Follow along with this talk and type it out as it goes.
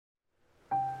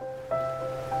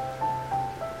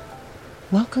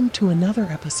Welcome to another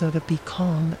episode of Be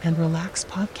Calm and Relax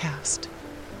podcast.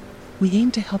 We aim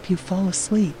to help you fall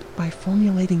asleep by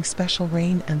formulating special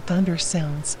rain and thunder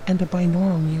sounds and a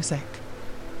binaural music.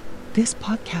 This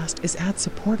podcast is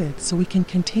ad-supported so we can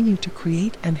continue to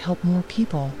create and help more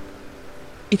people.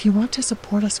 If you want to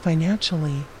support us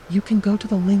financially, you can go to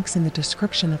the links in the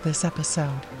description of this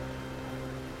episode.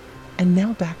 And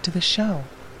now back to the show.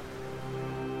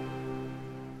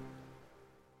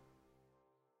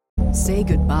 Say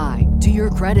goodbye to your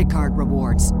credit card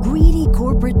rewards. Greedy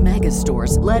corporate mega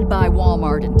stores, led by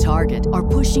Walmart and Target, are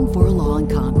pushing for a law in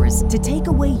Congress to take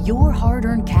away your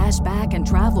hard-earned cash back and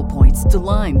travel points to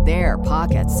line their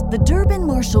pockets. The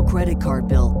Durbin-Marshall credit card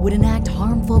bill would enact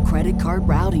harmful credit card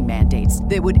routing mandates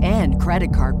that would end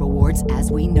credit card rewards as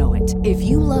we know it. If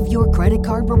you love your credit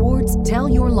card rewards, tell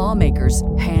your lawmakers,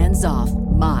 hands off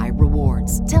my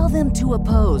rewards. Tell them to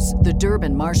oppose the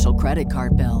Durbin-Marshall credit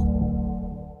card bill.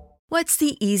 What's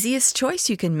the easiest choice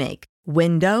you can make?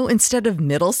 Window instead of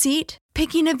middle seat?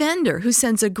 Picking a vendor who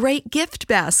sends a great gift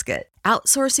basket?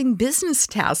 Outsourcing business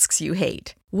tasks you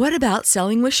hate? What about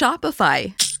selling with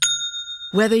Shopify?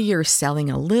 Whether you're selling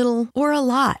a little or a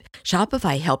lot,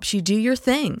 Shopify helps you do your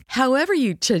thing, however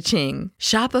you cha-ching.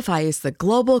 Shopify is the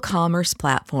global commerce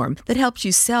platform that helps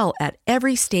you sell at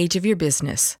every stage of your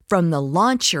business. From the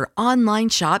launch your online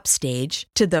shop stage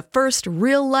to the first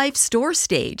real-life store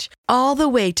stage, all the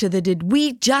way to the did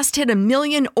we just hit 1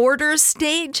 million orders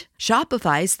stage?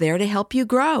 Shopify's there to help you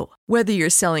grow. Whether you're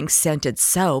selling scented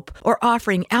soap or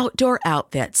offering outdoor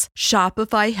outfits,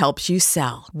 Shopify helps you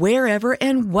sell. Wherever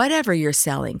and whatever you're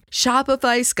selling,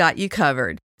 Shopify's got you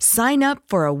covered. Sign up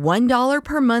for a $1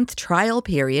 per month trial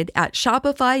period at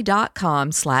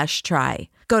shopify.com/try.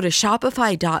 Go to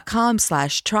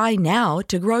shopify.com/try now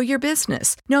to grow your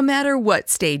business, no matter what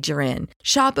stage you're in.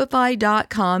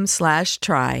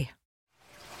 Shopify.com/try.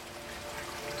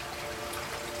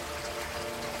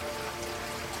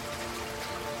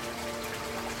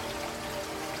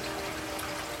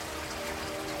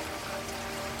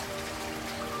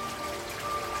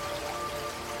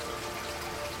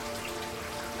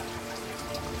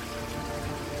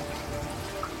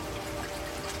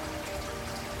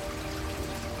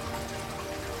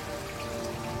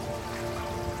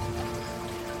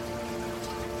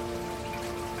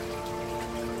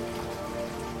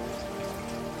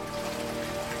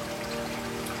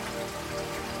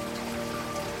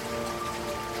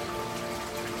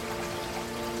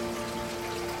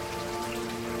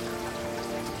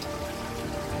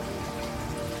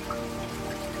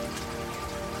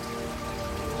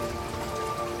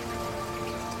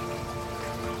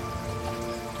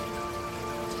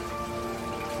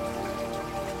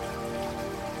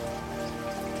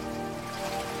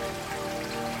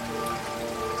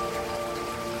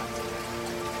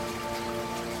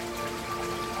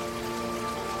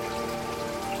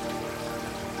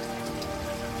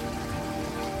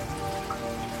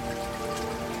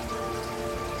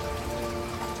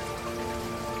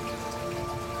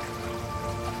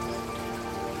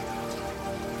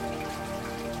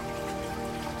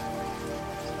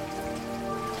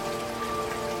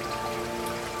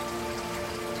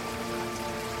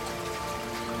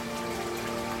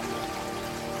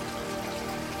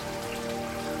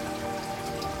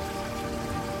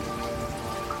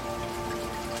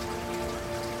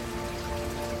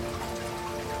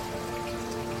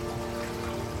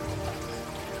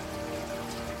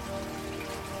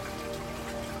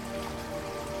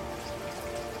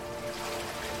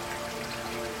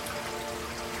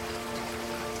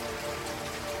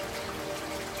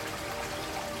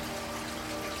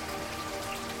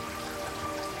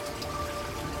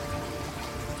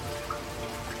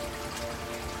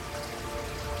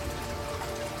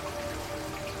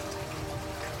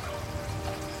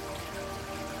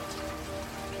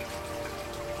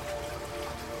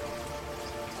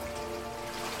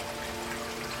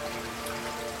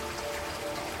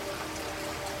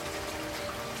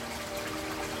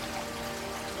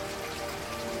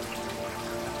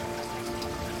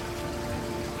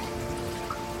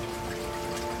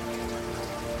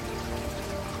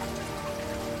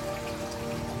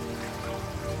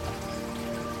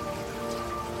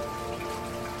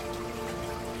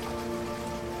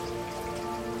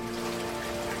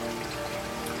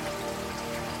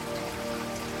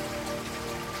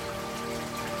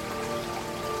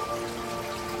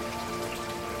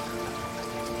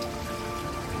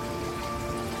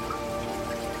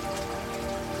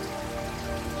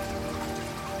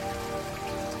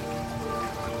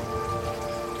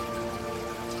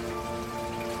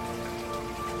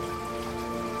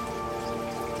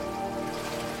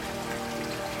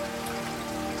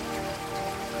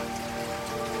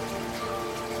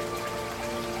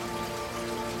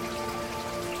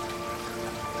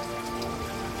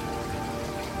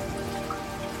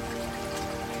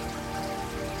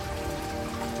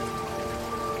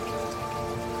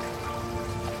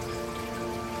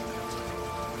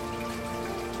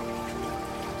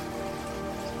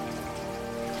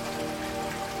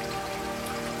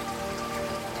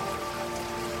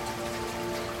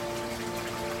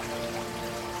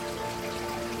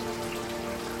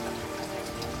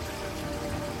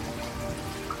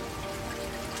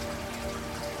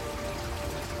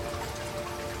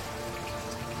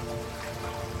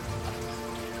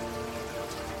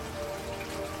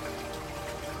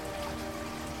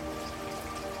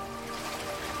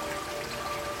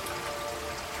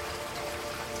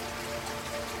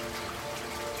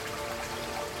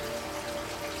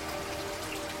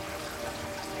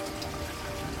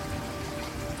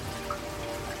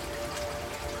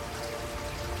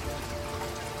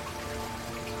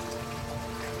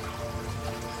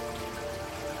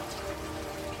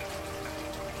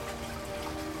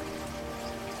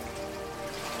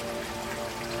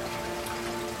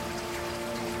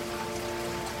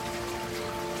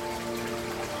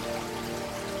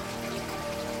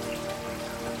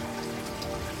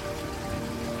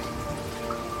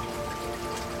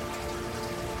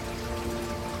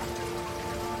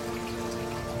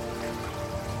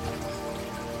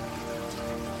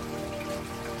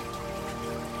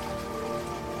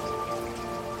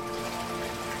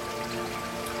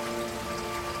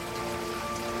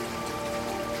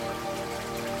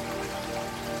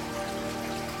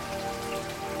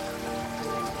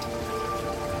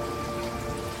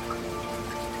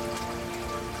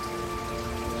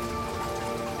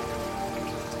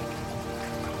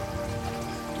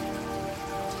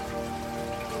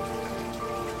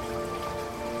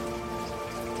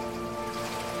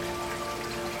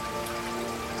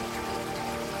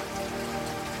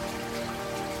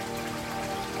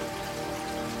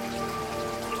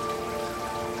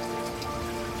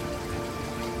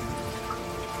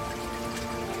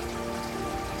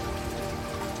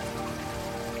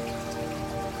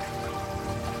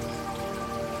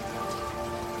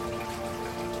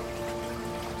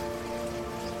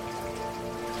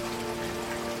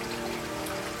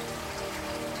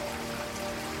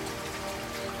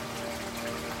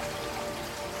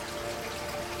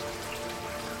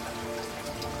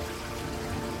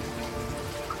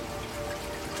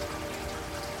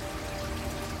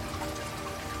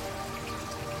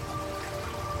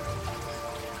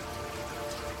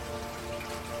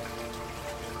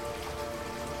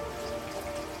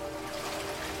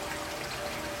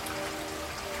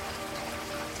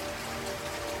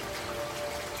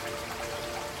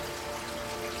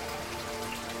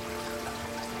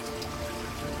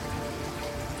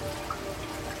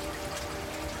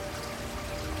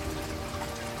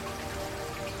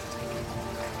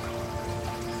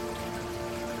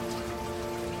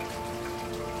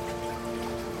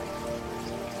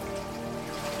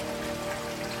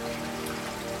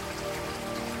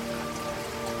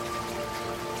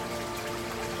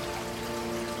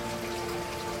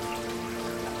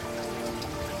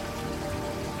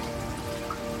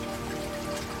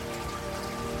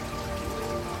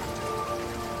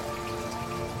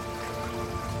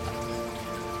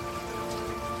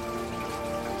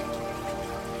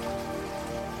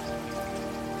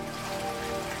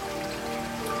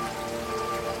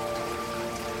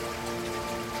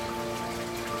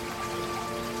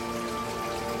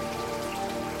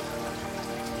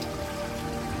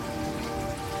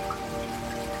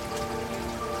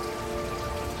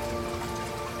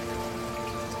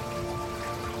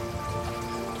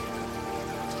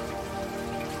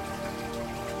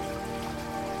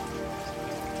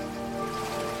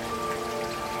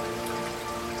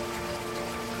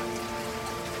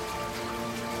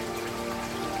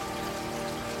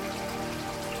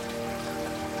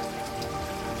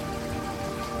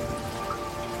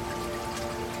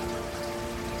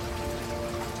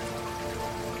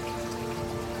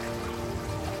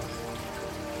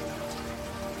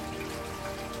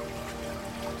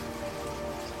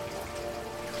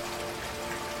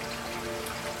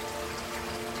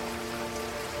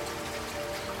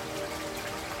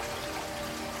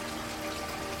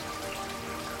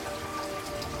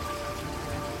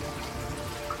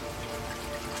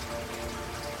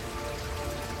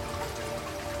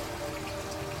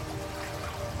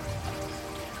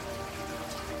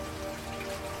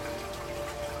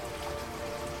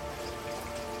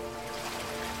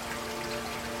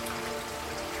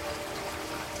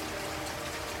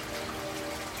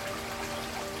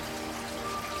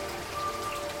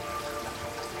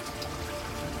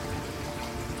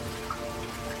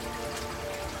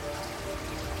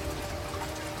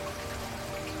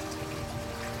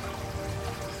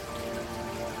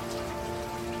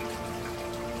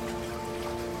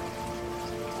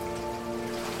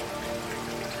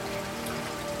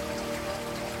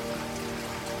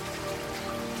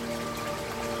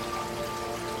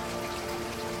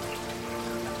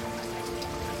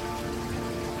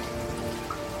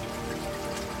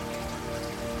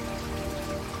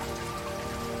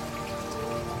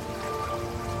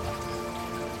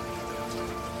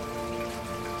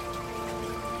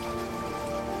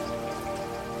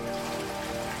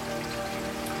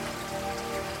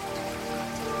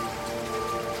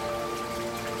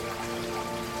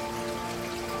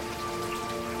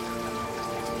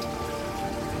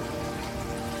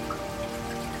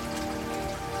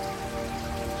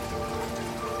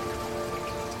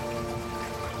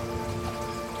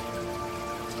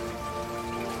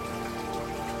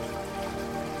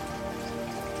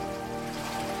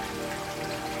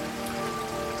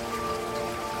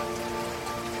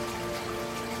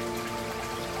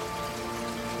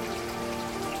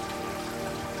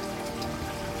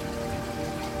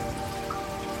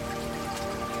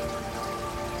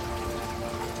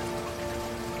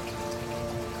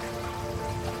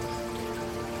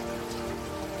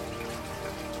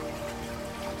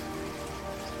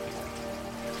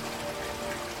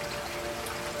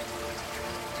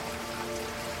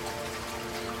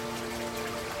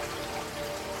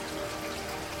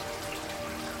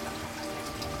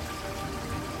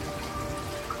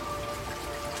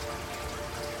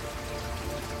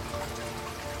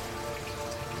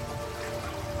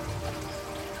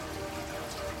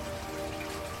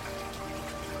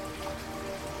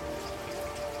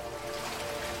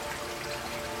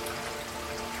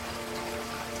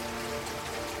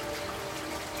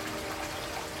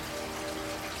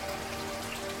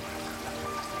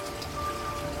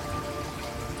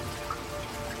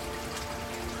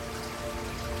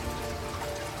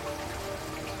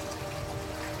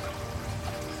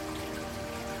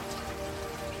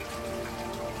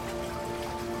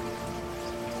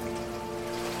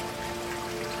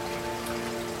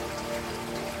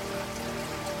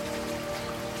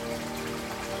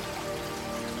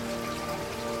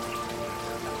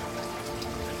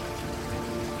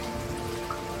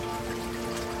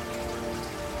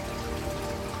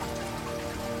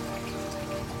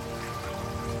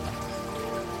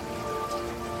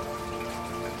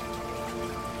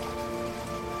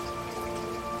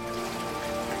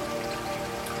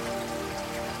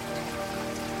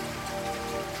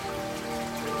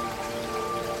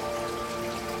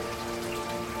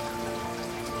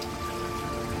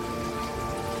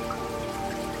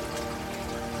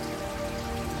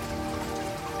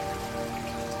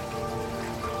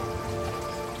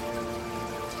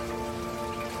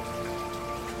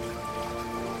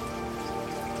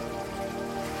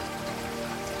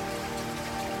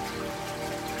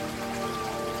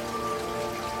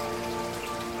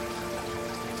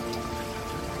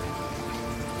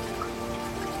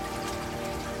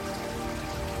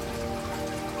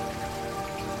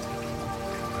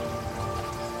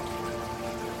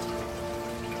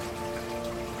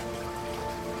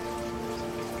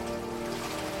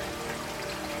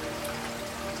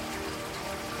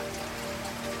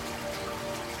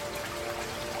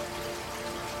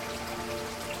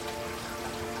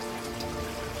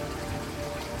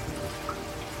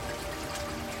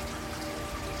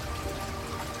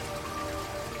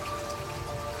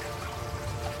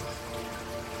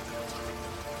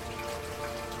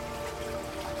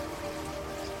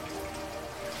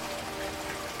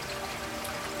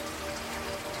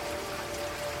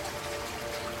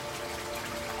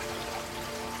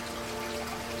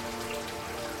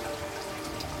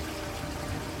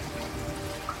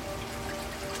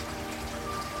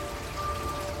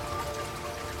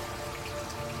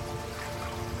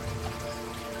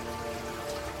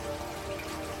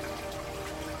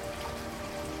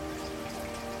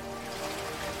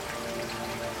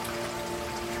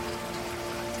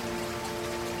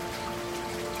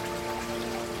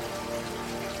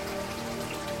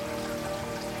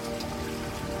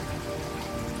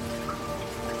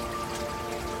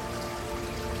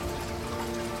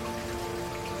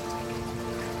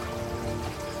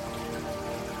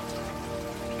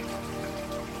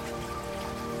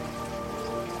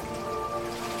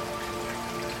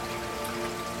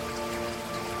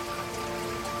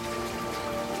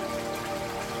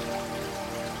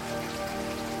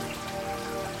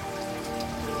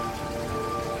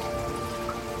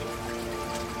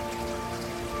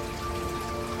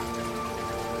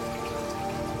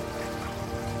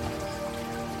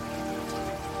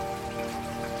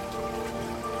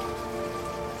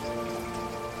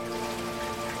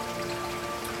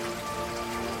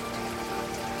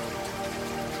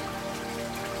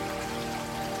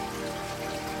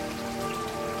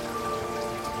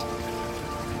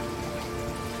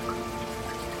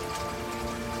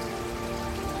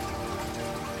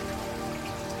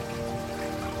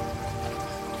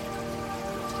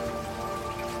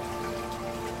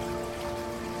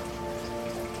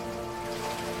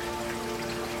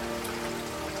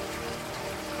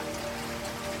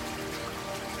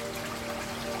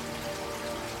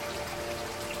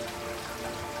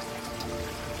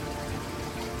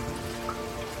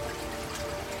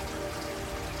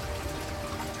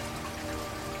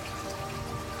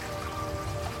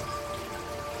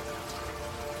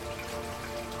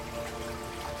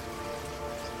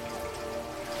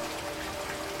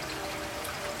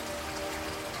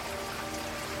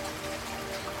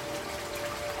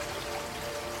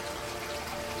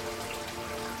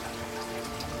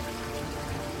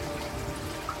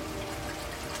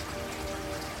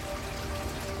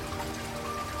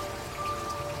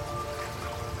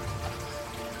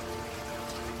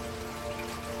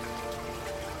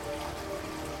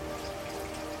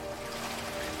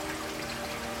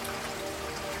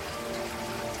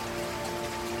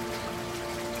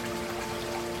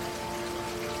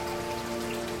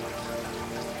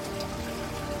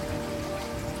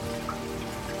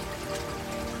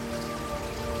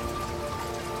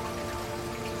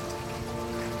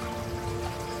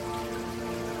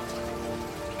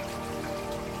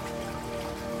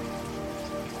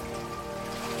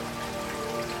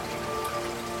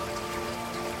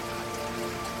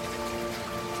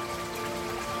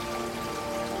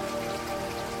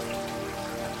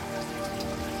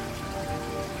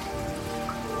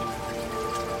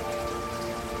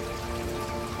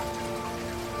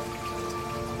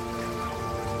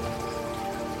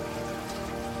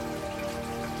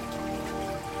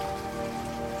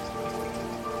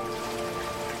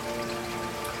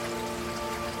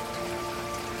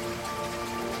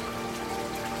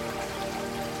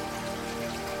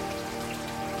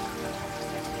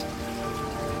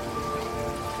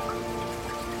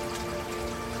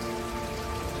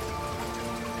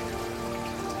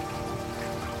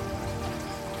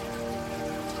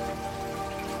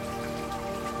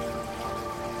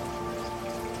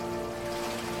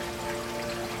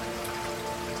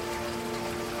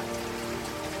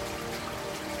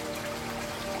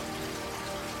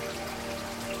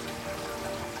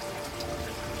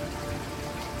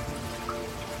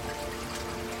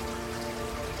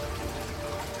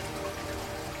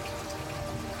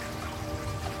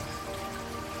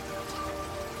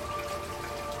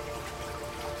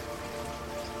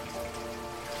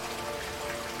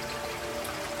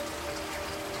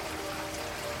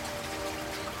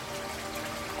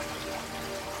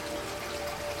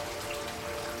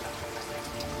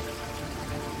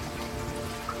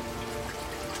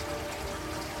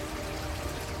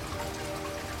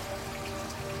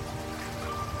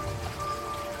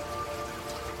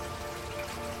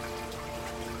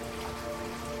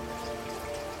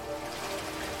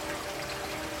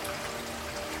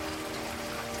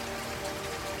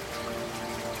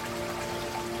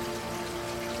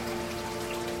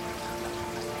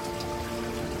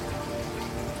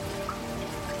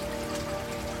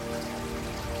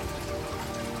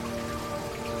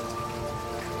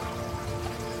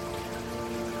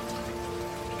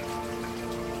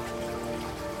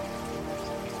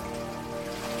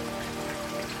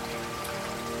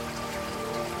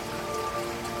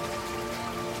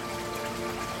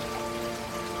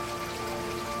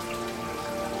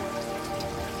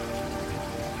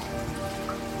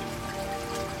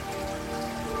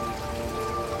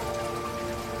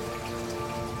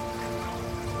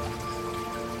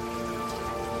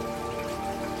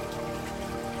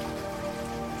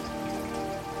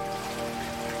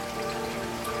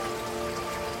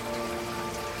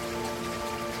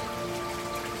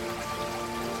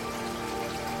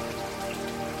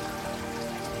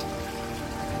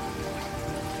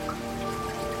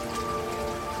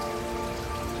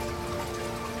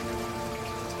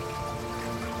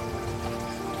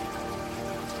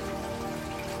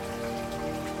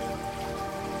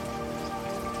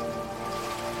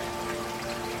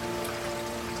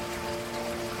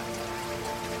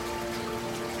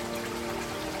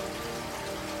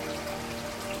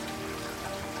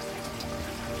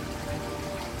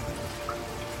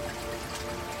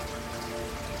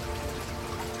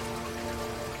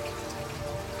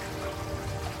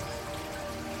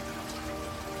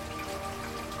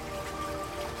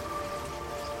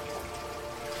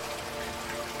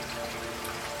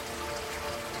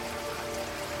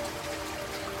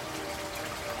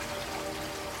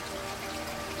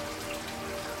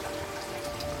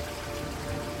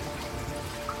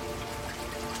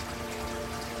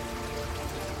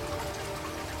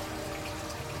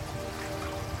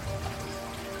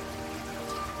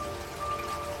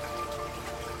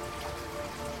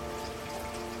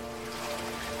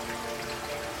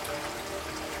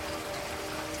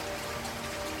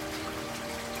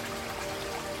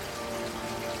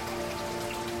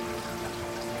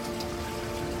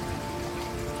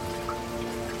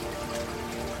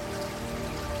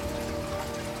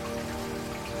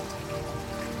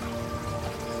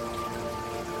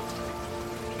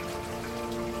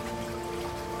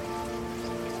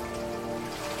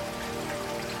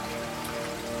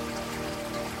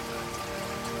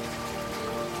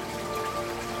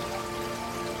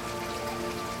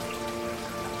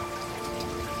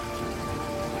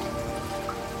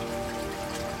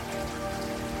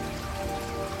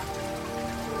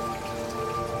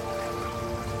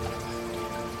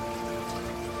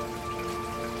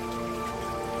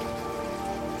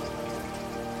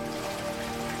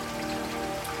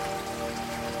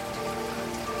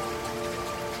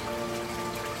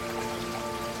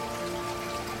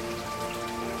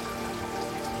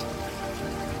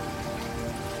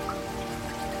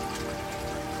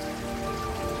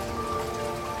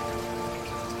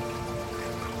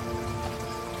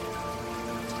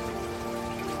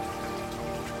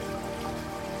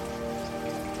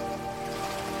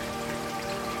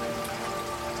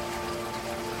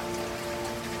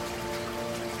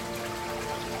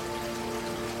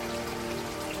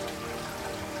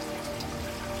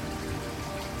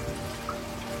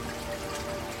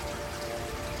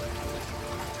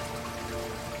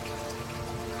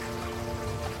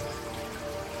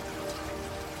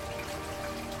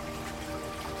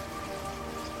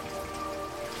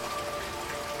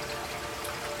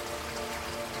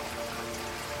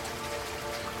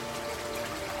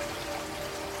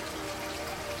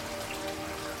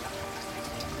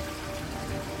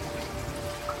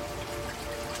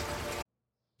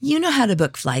 You know how to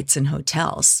book flights and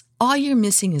hotels. All you're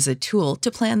missing is a tool to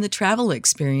plan the travel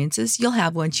experiences you'll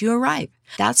have once you arrive.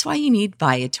 That's why you need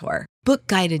Viator. Book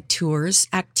guided tours,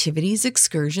 activities,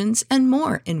 excursions, and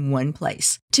more in one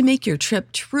place to make your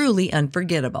trip truly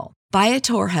unforgettable.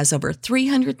 Viator has over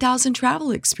 300,000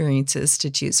 travel experiences to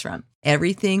choose from.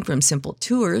 Everything from simple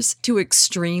tours to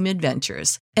extreme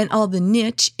adventures and all the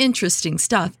niche, interesting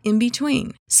stuff in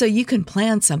between. So you can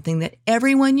plan something that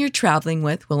everyone you're traveling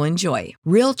with will enjoy.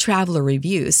 Real traveler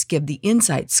reviews give the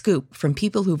inside scoop from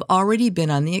people who've already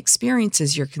been on the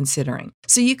experiences you're considering.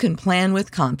 So you can plan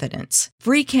with confidence.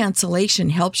 Free cancellation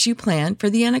helps you plan for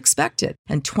the unexpected.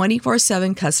 And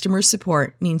 24/7 customer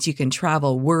support means you can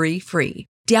travel worry-free.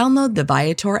 Download the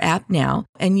Viator app now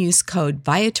and use code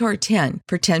Viator10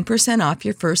 for 10% off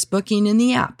your first booking in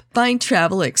the app. Find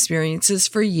travel experiences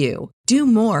for you. Do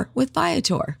more with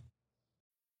Viator.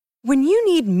 When you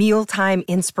need mealtime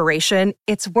inspiration,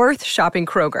 it's worth shopping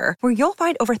Kroger, where you'll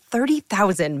find over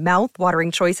 30,000 mouth-watering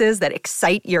choices that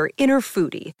excite your inner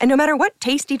foodie. And no matter what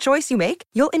tasty choice you make,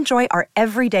 you'll enjoy our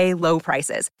everyday low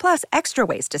prices, plus extra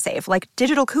ways to save, like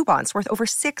digital coupons worth over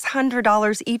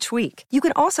 $600 each week. You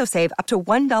can also save up to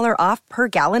 $1 off per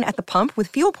gallon at the pump with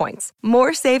fuel points.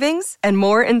 More savings and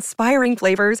more inspiring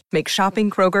flavors make shopping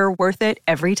Kroger worth it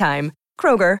every time.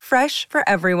 Kroger, fresh for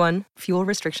everyone. Fuel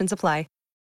restrictions apply.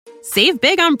 Save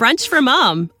big on brunch for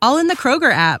mom, all in the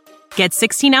Kroger app. Get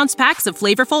 16-ounce packs of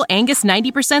flavorful Angus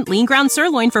 90% lean ground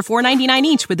sirloin for $4.99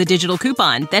 each with a digital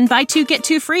coupon. Then buy 2, get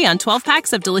 2 free on 12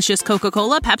 packs of delicious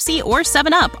Coca-Cola, Pepsi, or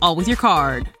 7-Up, all with your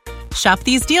card. Shop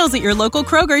these deals at your local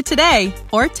Kroger today,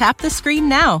 or tap the screen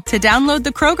now to download the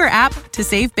Kroger app to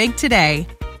save big today.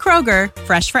 Kroger,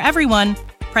 fresh for everyone.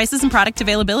 Prices and product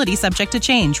availability subject to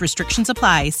change. Restrictions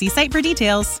apply. See site for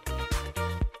details.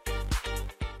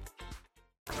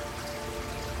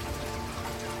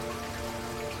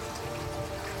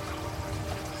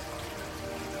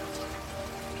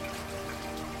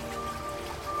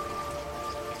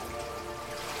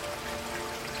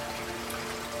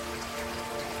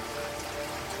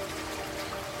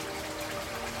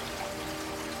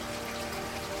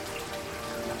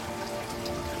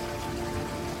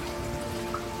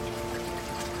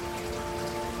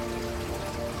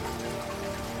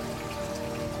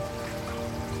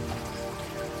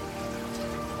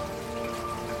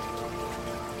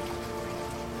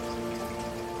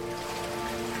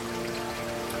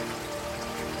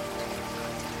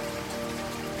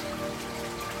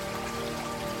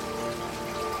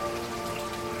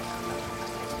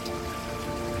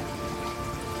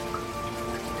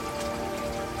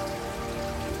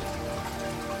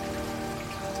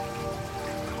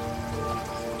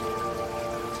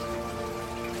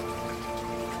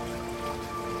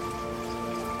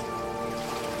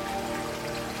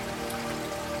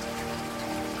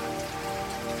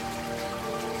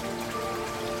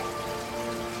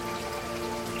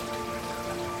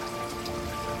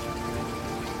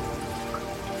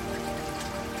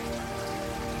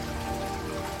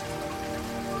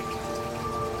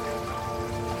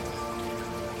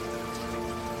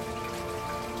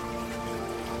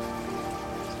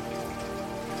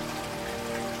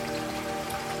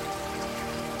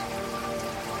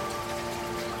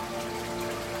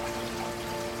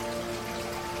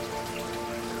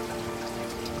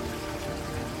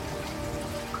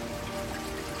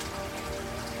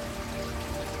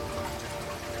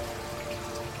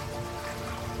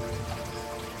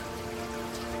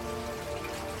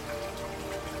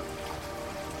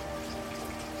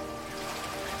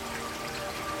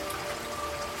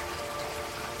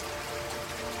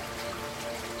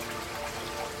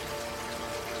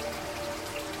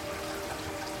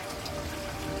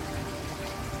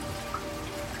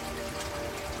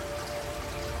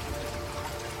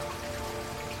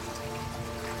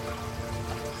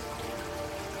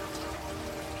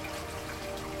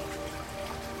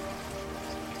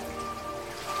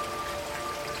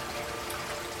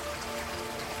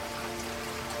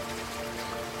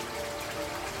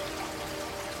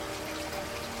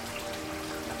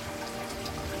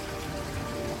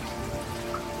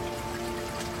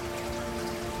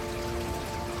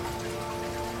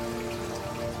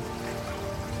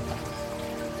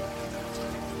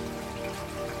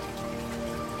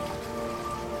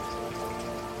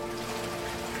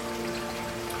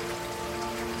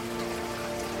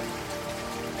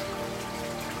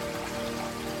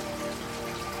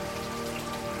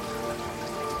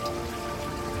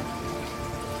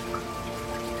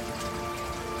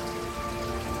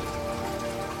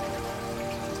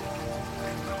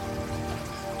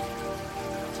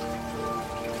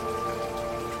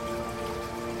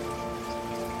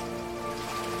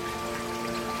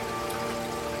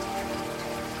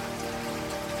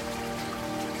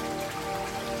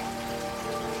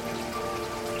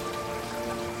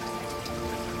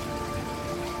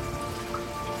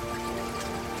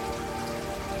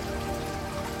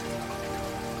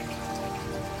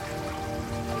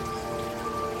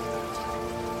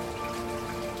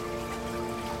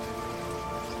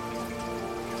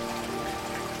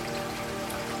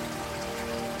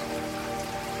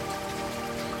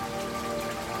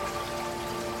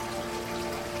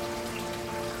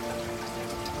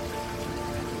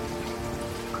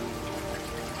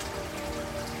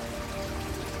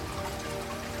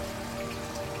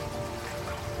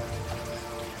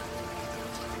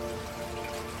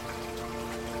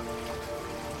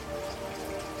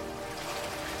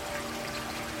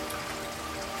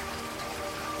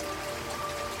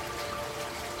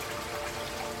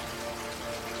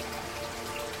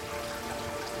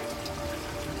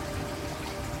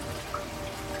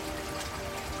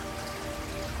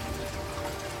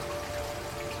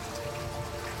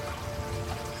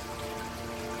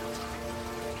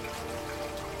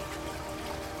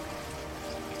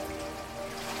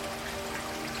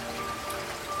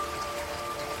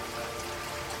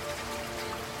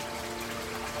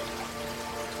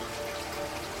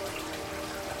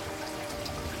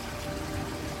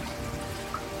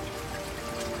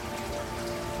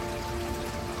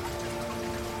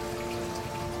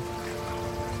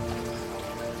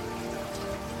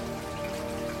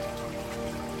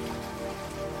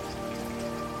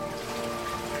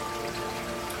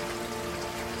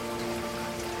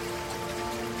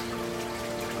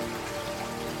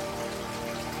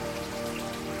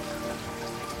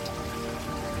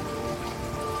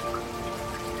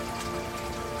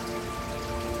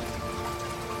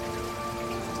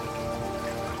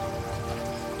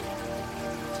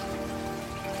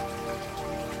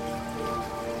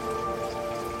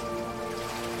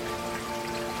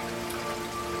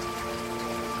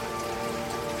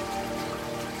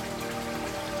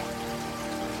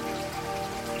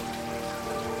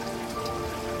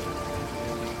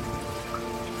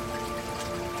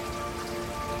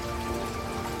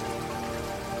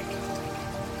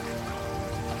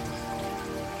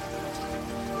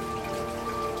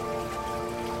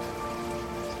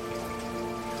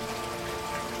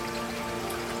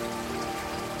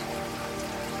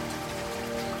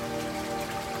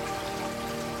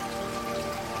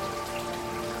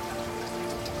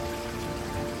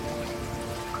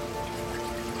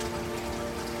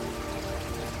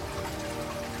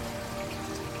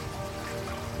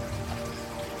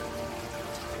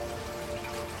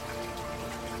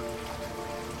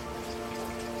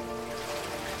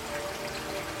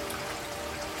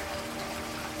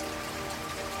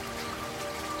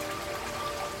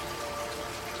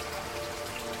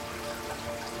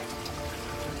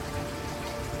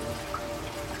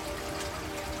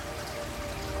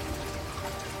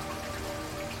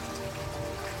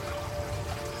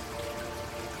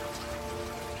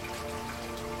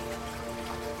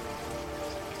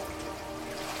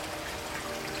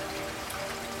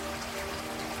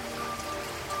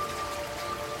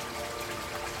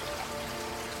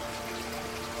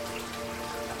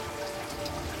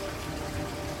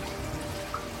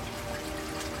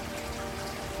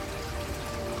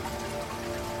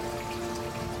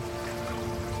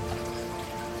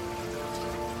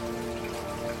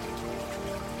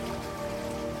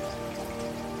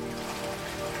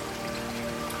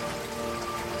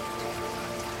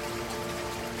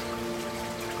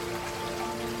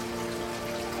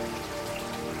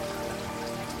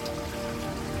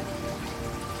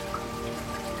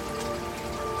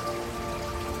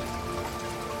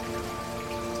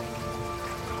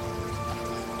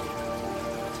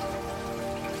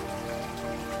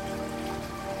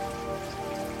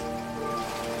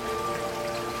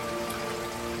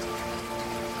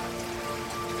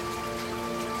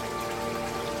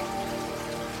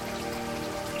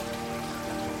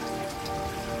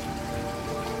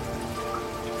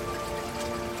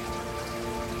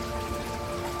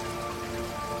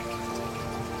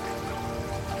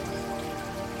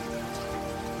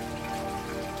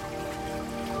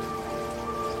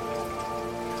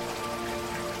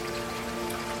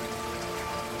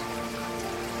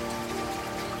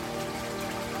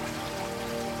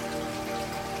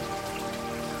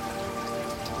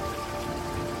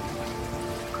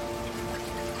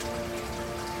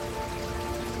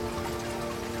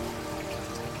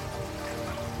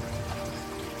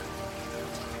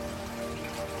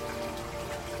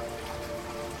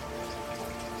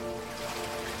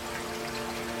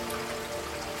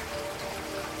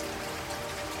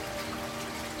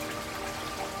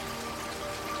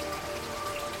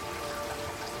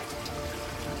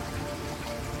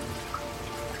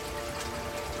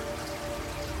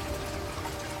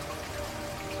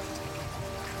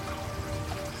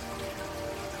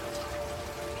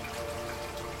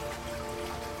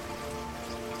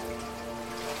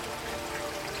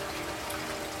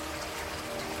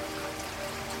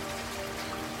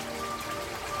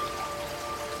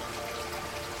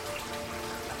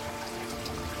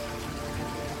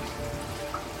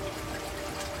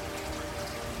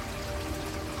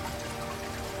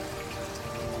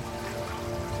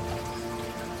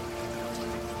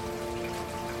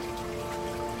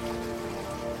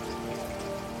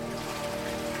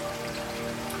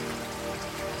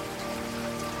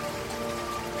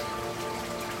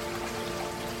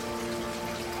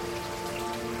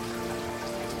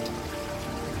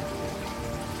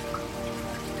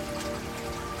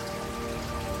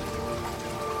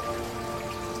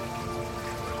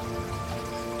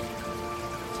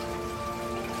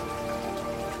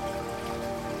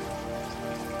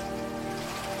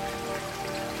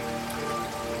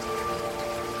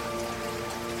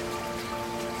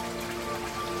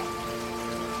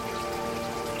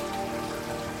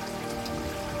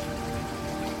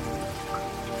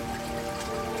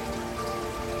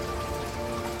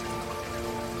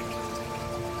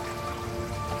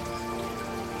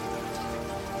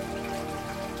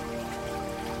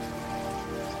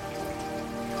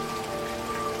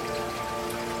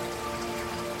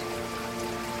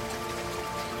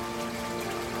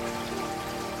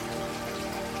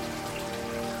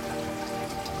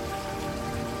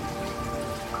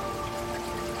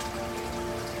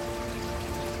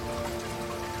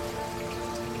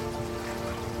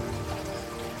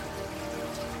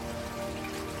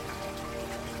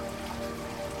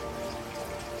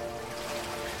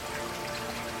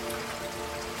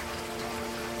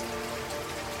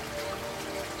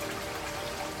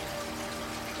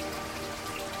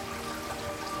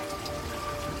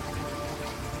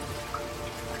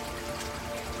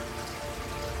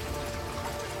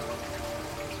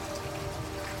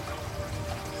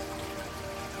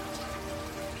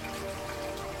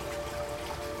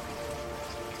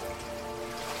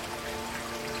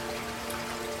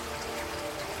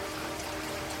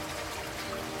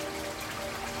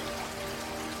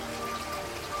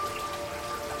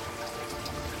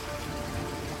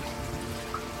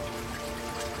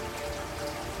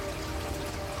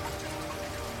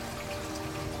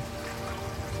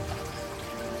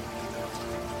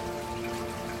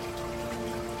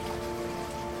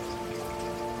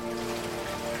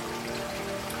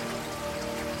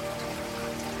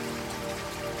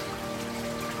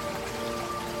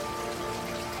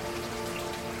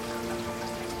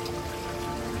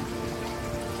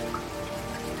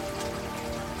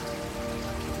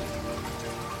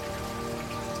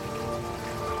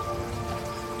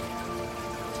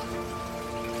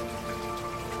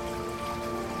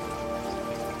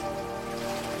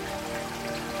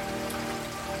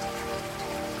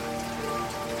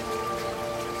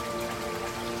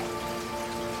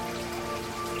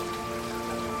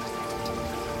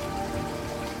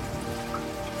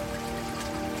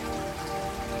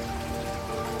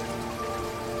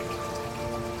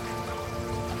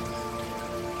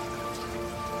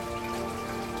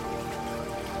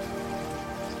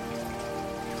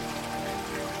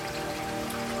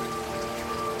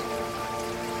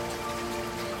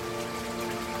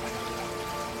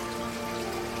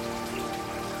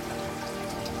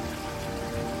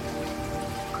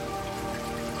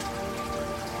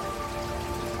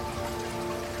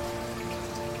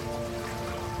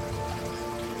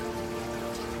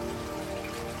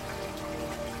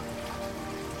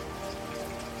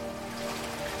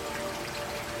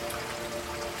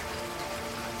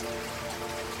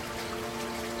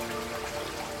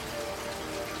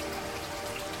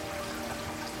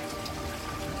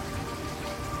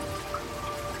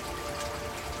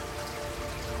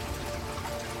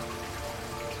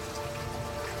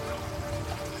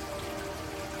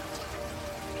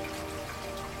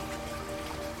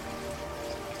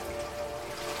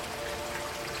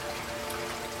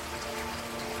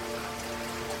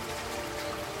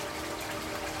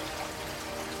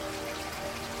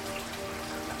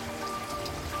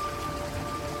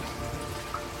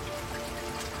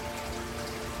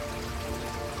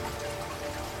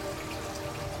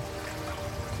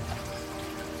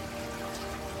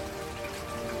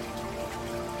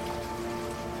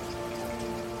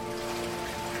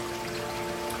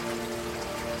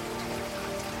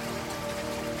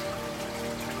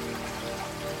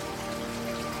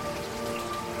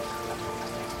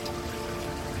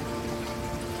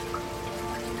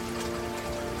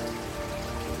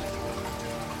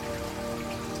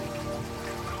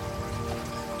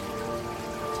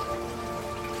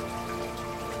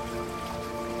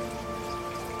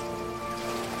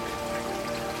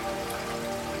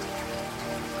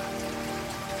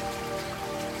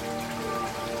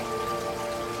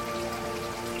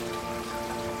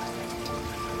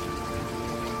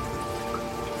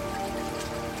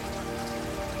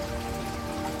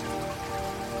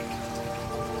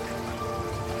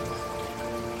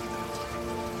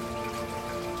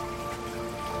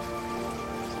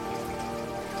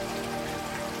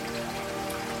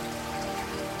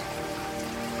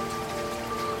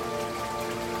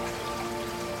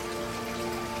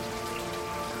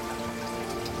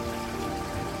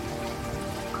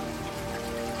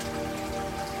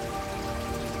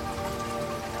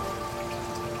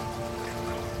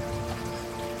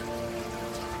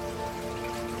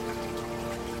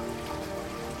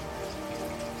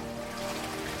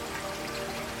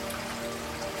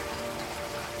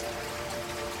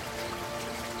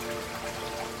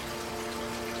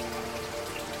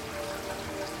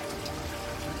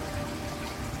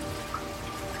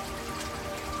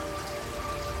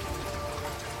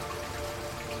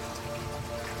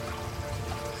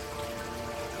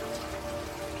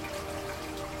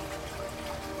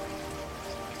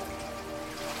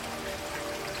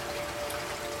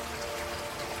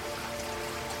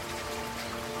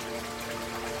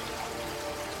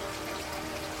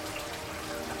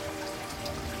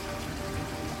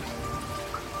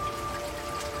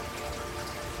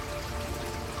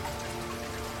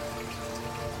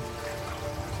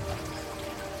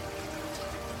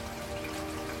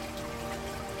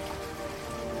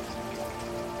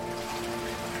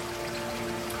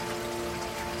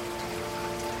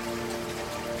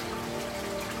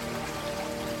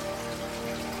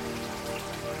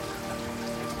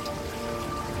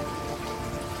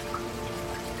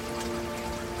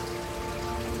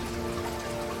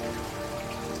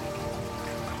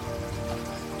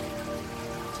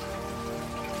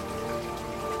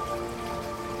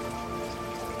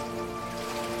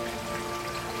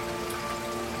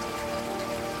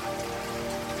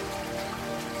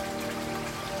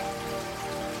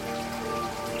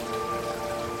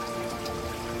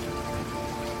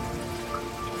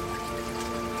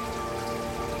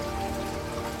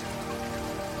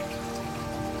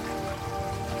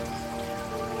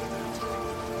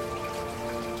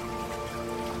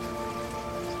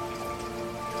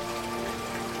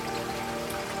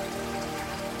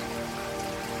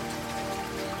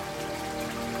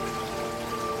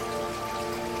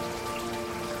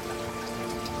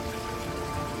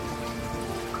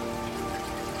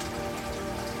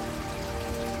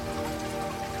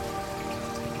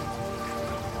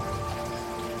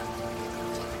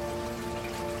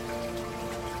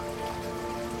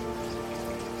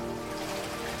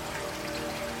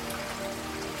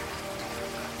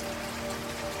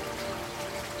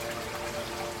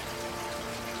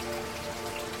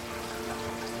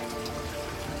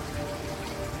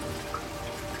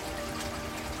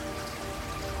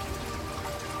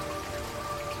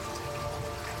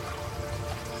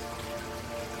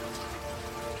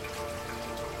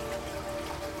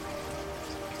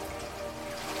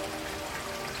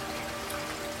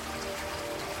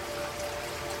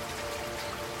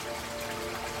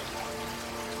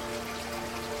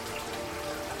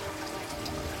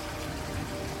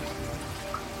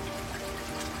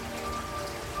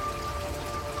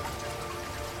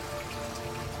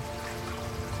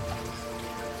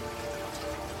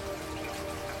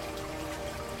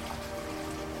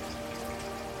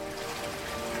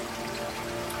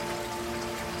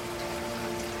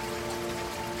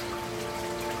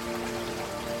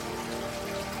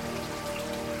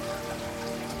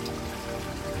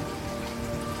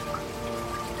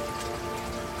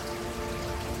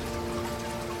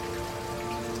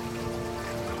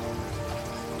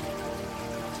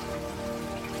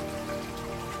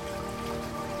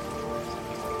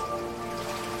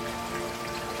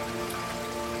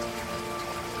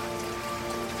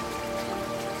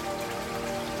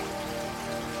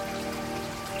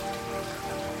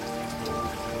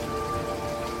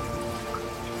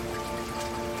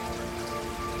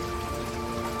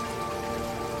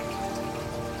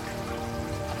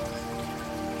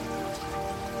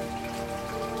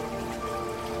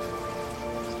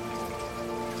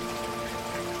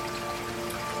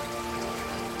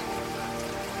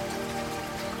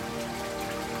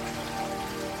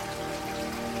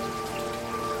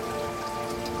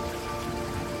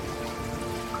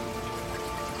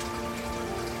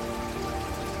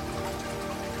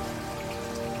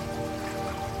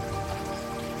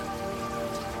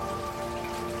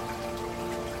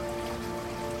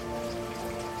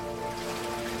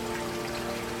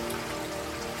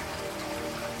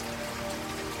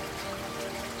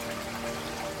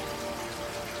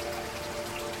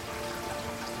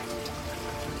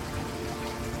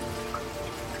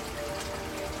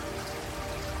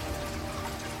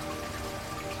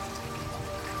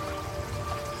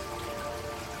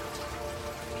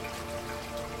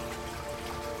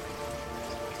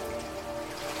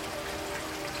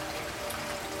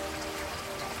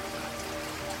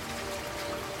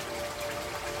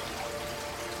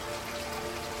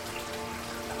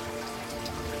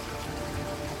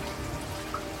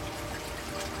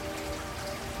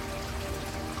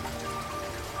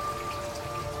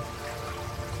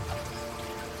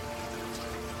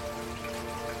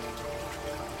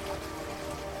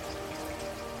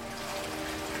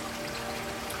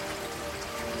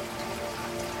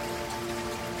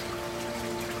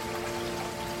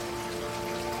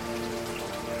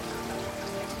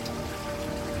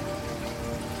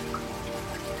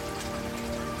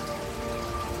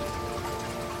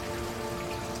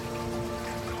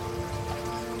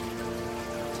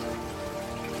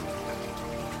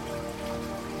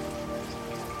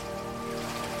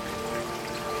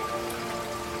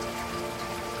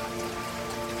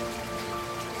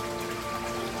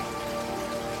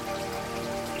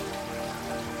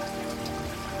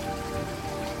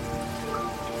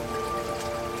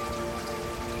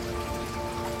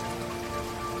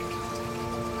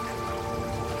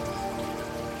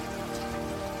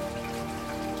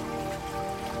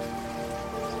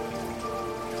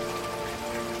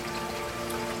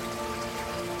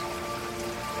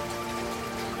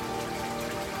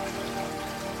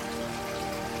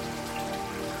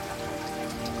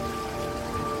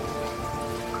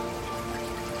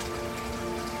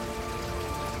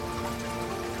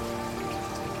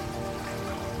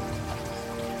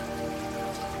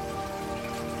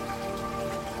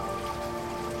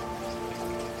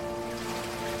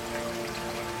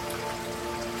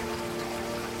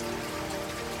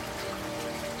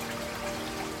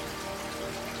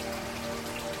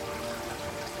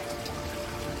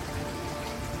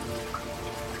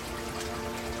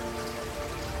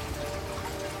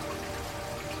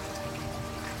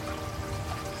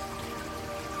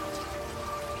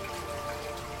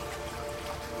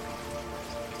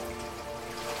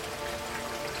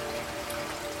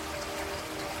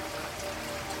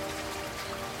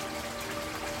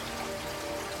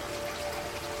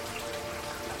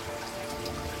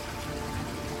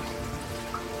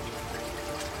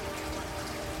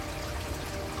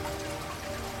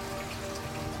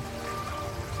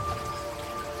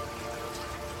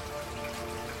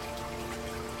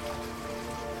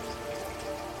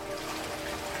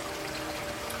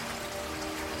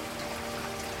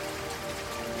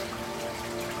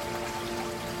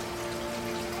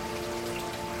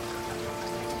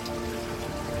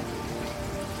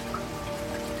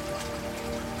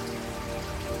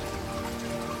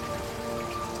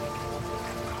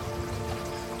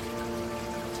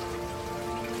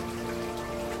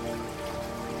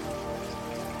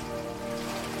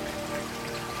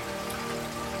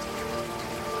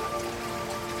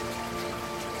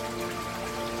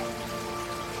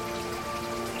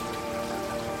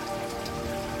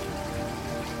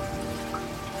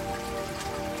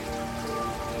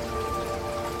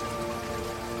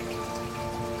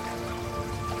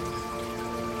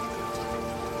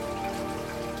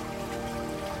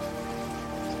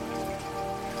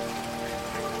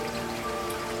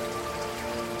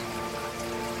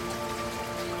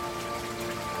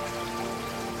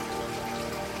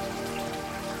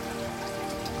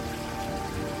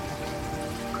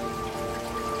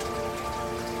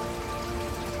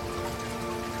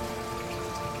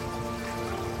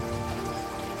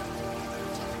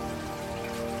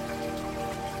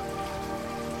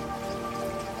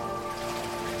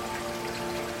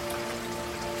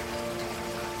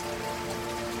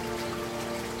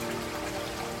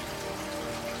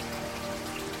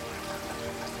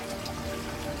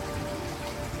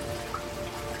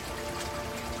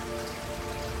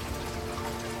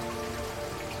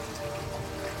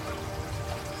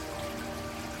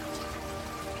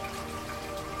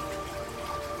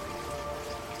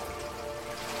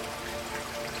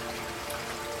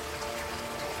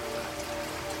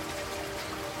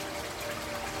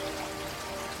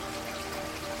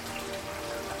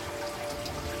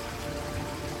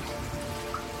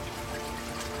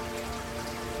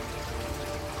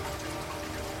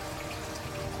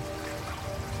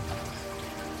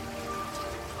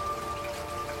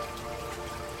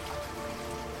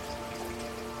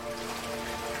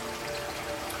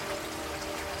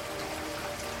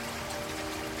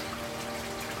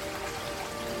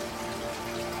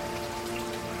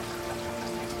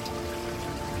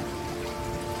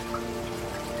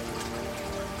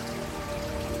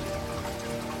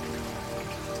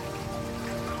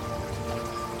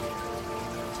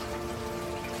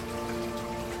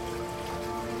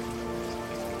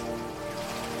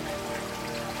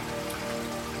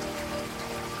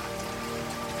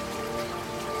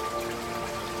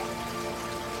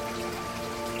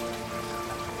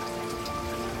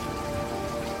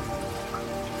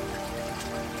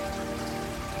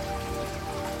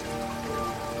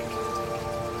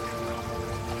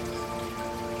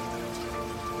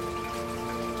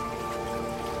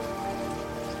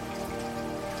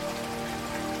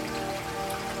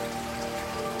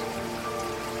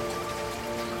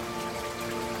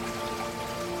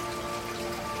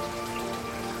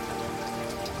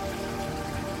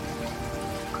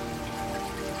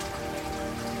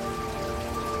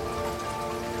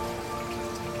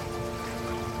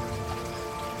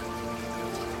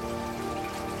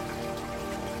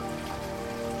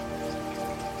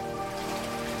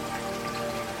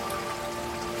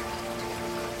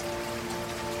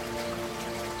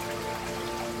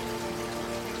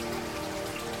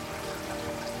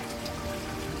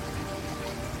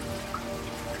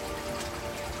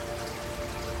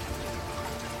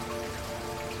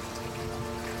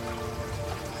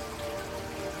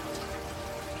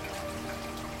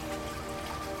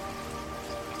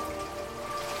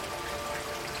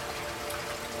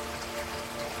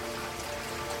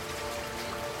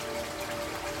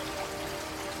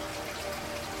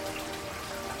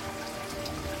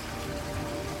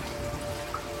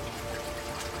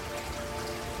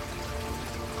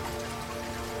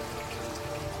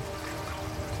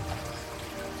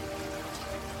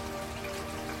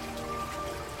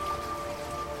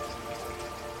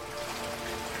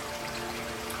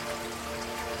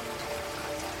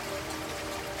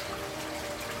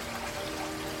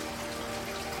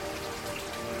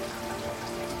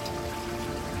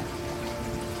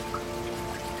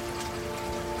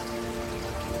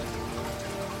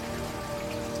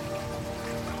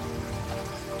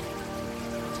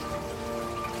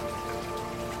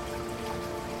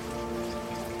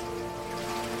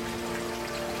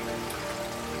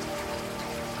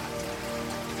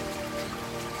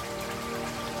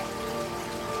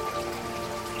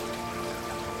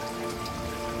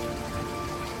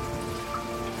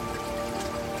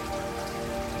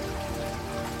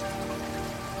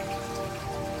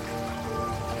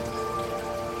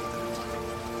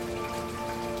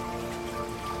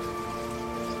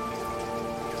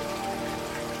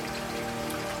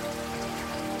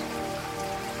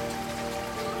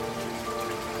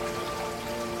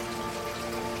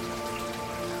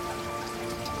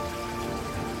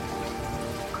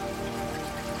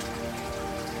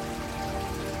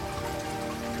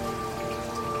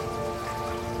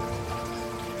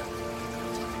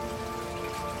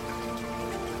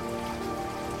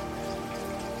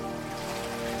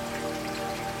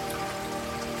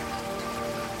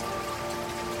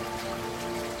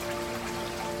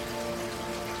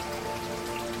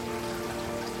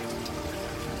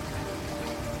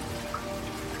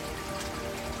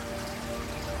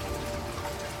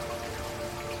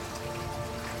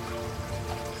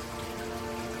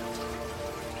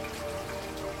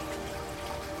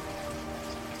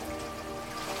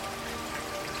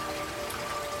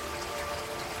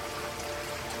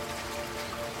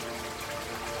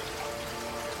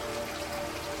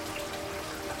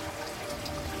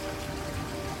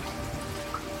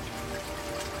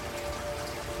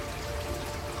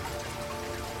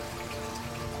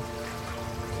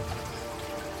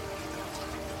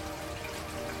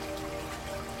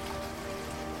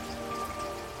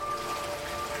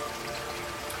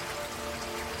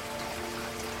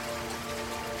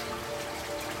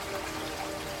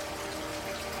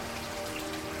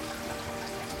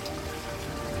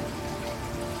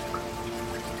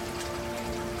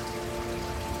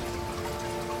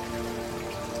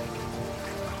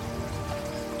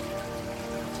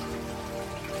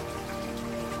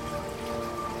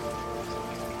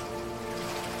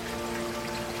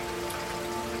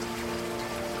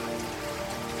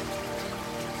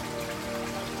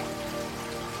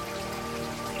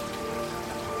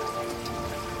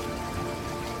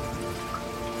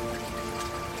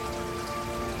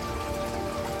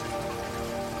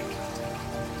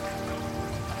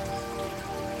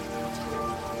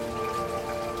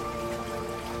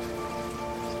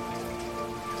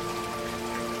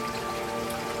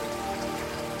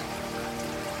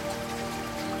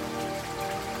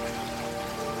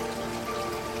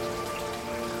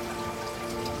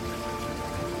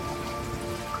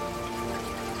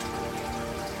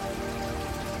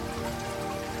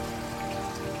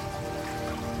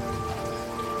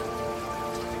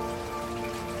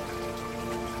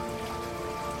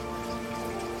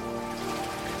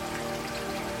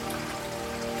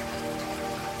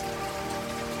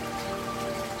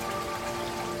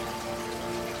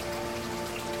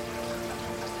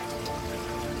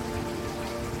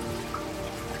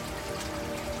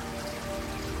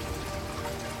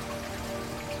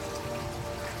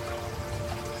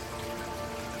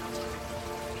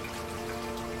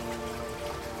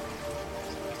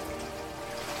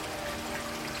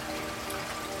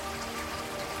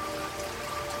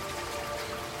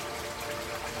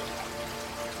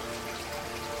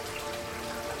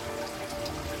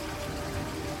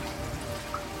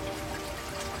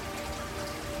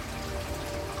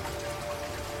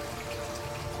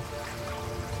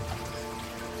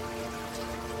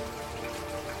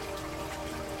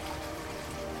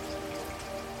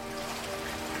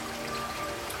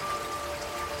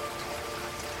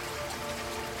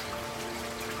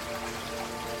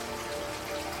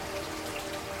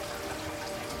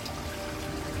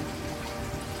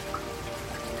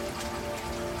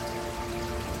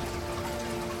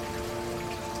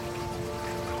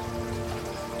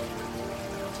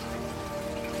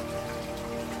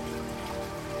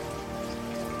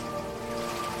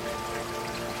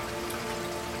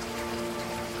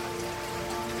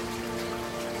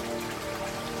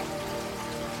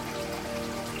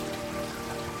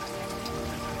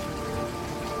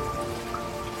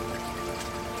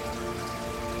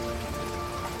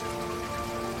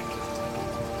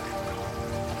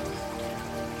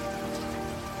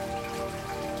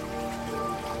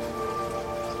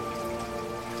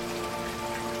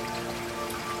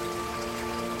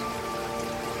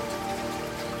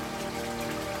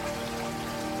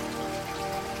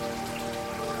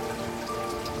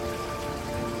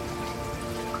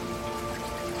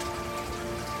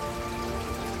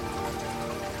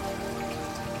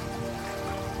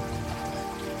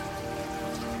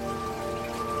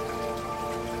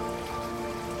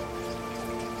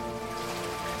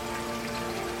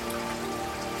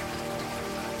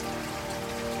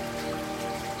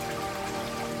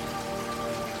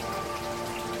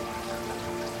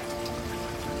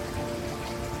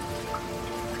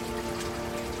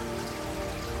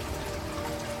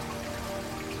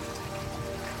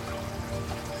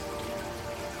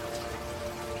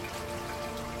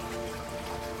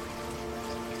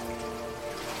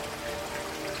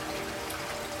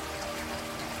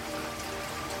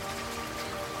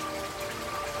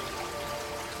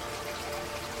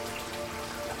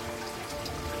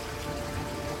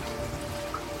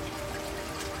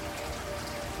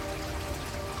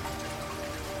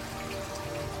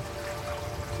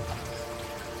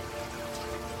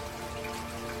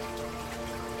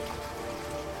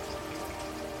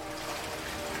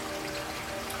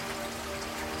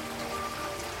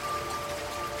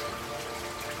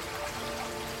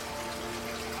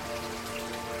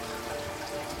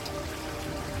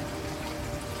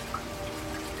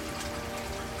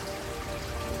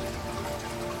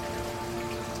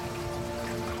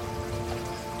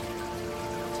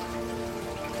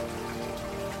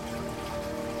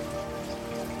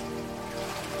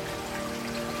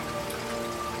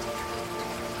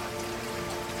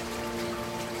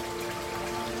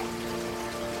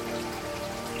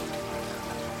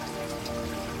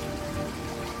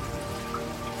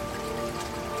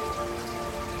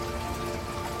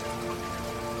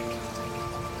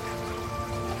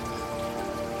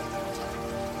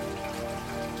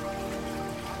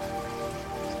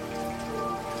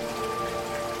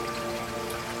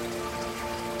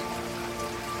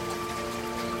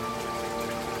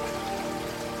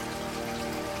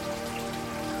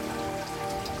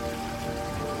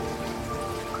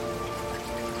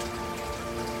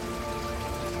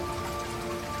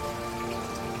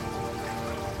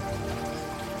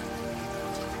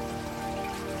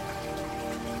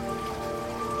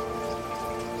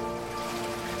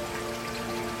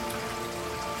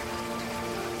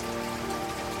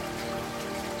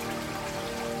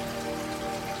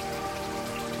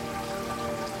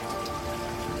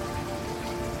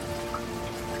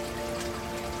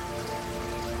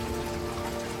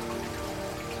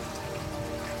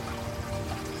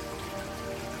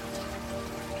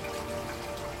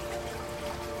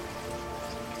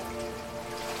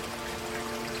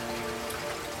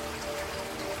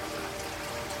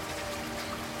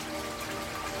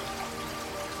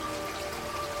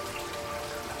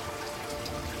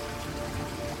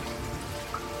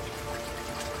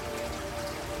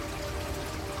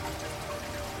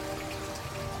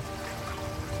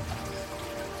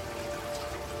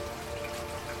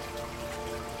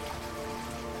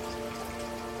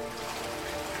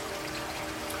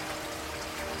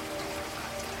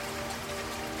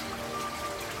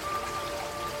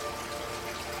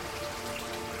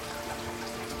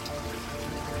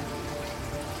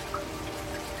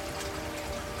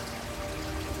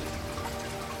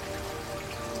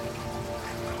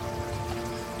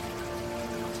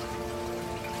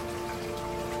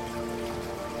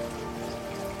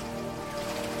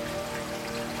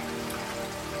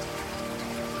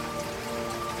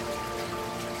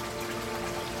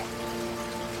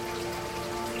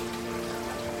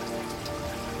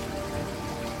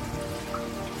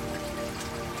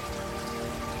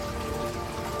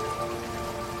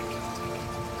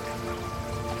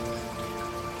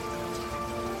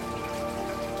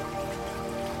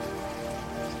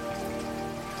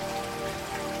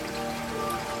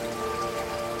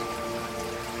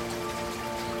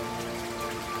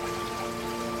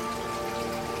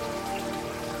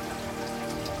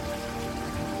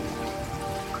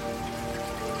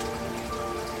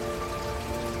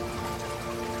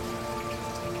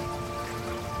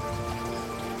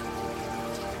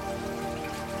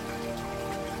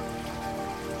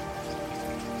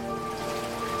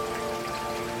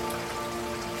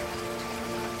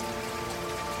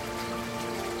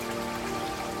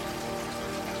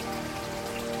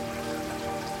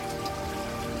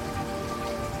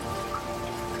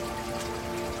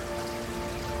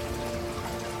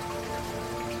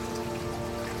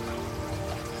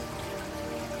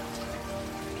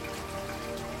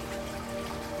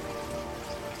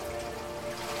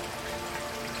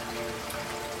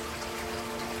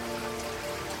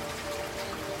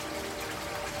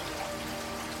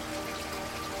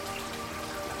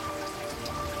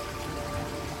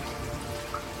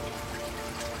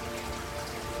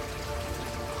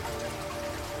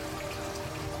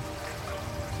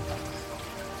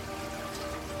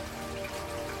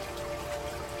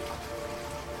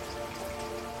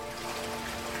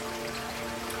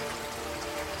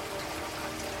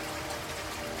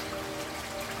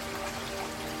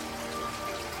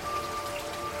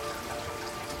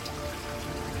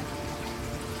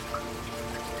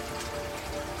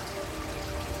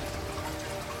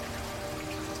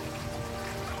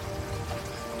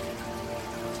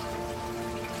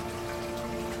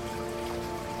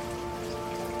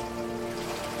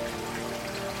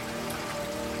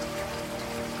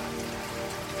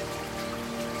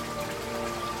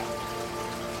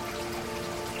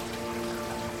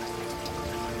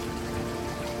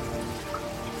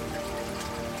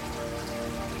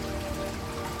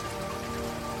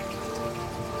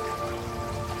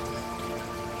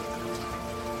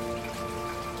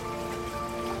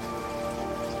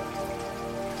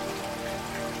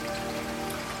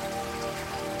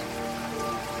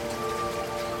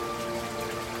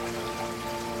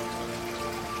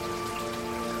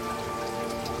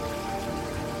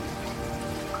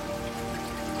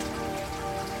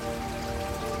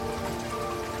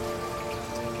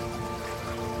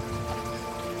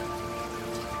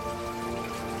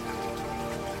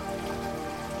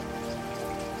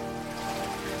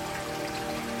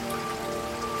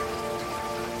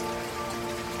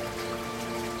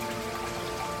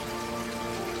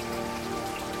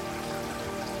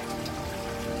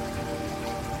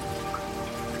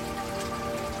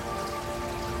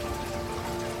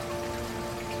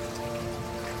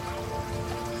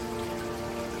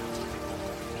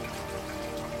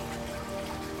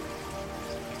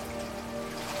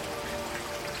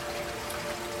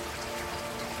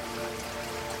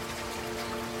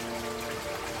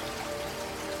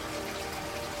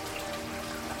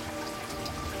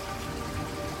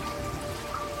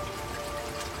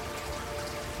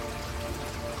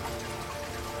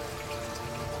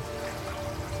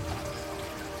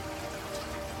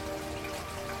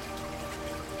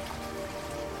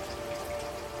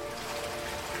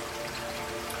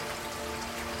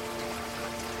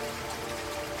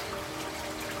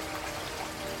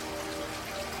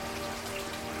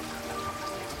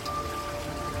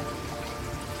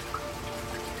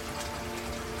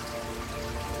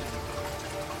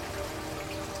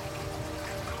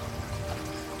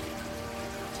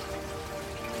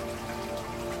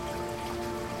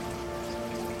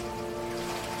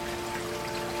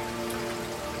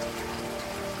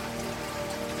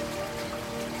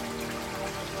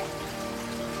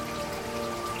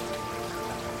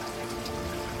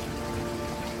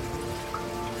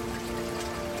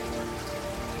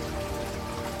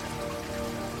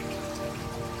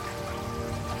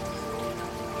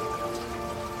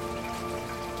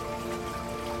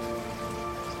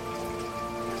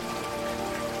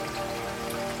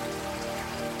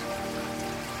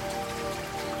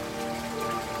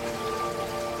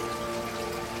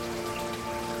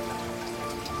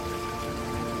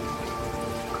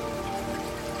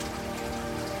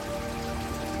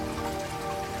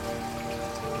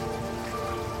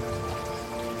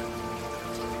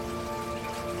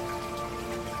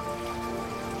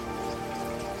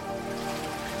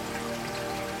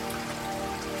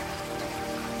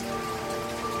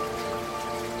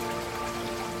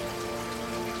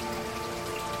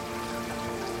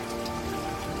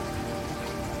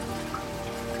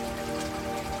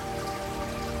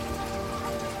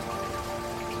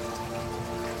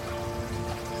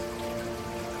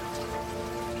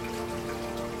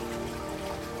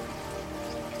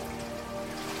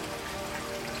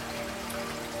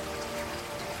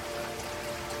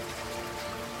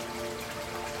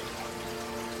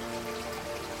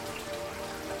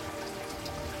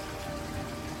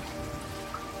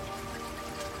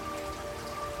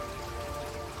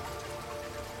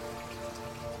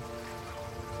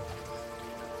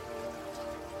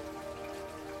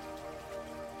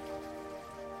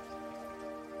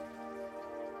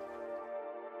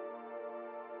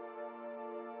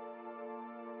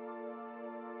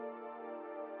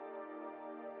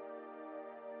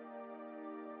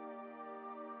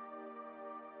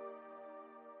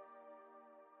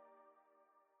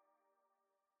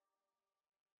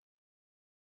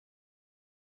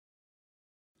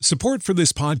 Support for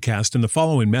this podcast and the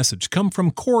following message come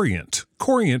from Corient.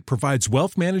 Corient provides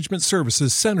wealth management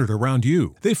services centered around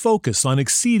you. They focus on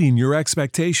exceeding your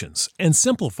expectations and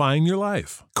simplifying your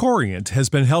life. Corient has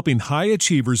been helping high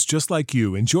achievers just like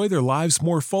you enjoy their lives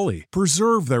more fully,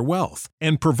 preserve their wealth,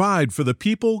 and provide for the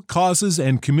people, causes,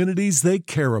 and communities they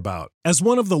care about. As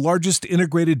one of the largest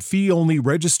integrated fee-only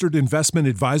registered investment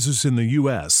advisors in the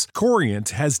U.S., Corient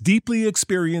has deeply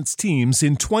experienced teams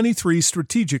in 23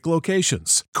 strategic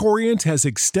locations. Corient has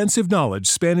extensive knowledge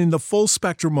spanning the full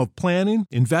spectrum of planning,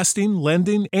 investing,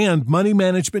 lending, and money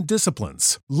management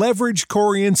disciplines. Leverage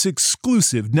Corient's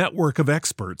exclusive network of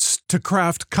experts to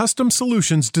craft custom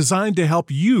solutions designed to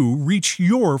help you reach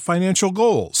your financial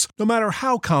goals, no matter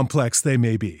how complex they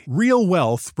may be. Real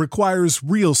wealth requires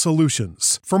real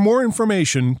solutions. For more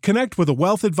information, connect with a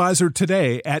wealth advisor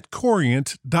today at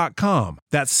Corient.com.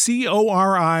 That's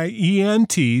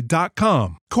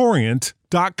Corient.com.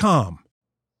 Corient.com.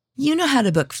 You know how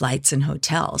to book flights and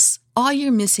hotels. All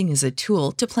you're missing is a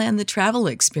tool to plan the travel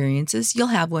experiences you'll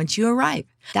have once you arrive.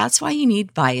 That's why you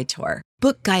need Viator.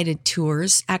 Book guided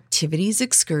tours, activities,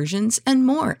 excursions, and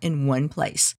more in one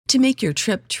place to make your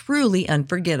trip truly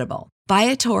unforgettable.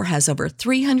 Viator has over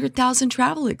 300,000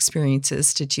 travel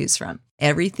experiences to choose from.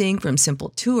 Everything from simple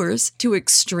tours to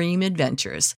extreme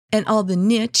adventures and all the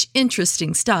niche,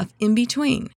 interesting stuff in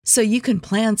between. So you can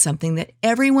plan something that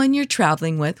everyone you're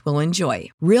traveling with will enjoy.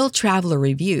 Real traveler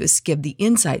reviews give the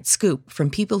inside scoop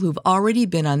from people who've already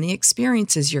been on the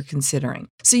experiences you're considering.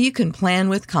 So you can plan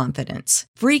with confidence.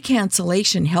 Free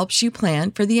cancellation helps you plan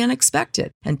for the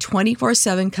unexpected. And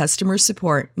 24/7 customer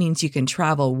support means you can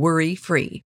travel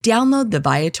worry-free. Download the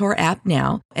Viator app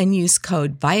now and use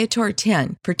code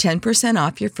Viator10 for 10%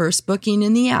 off your first booking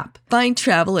in the app. Find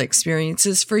travel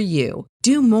experiences for you.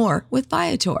 Do more with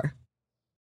Viator.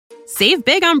 Save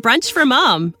big on brunch for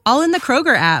mom, all in the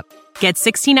Kroger app. Get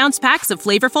 16-ounce packs of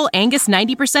flavorful Angus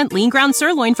 90% lean ground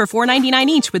sirloin for $4.99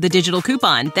 each with a digital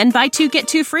coupon. Then buy 2, get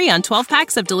 2 free on 12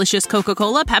 packs of delicious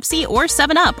Coca-Cola, Pepsi, or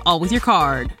 7-Up, all with your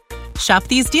card. Shop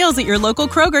these deals at your local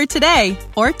Kroger today,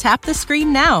 or tap the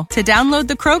screen now to download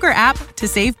the Kroger app to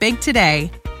save big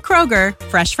today. Kroger,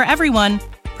 fresh for everyone.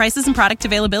 Prices and product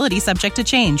availability subject to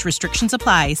change. Restrictions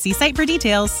apply. See site for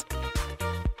details.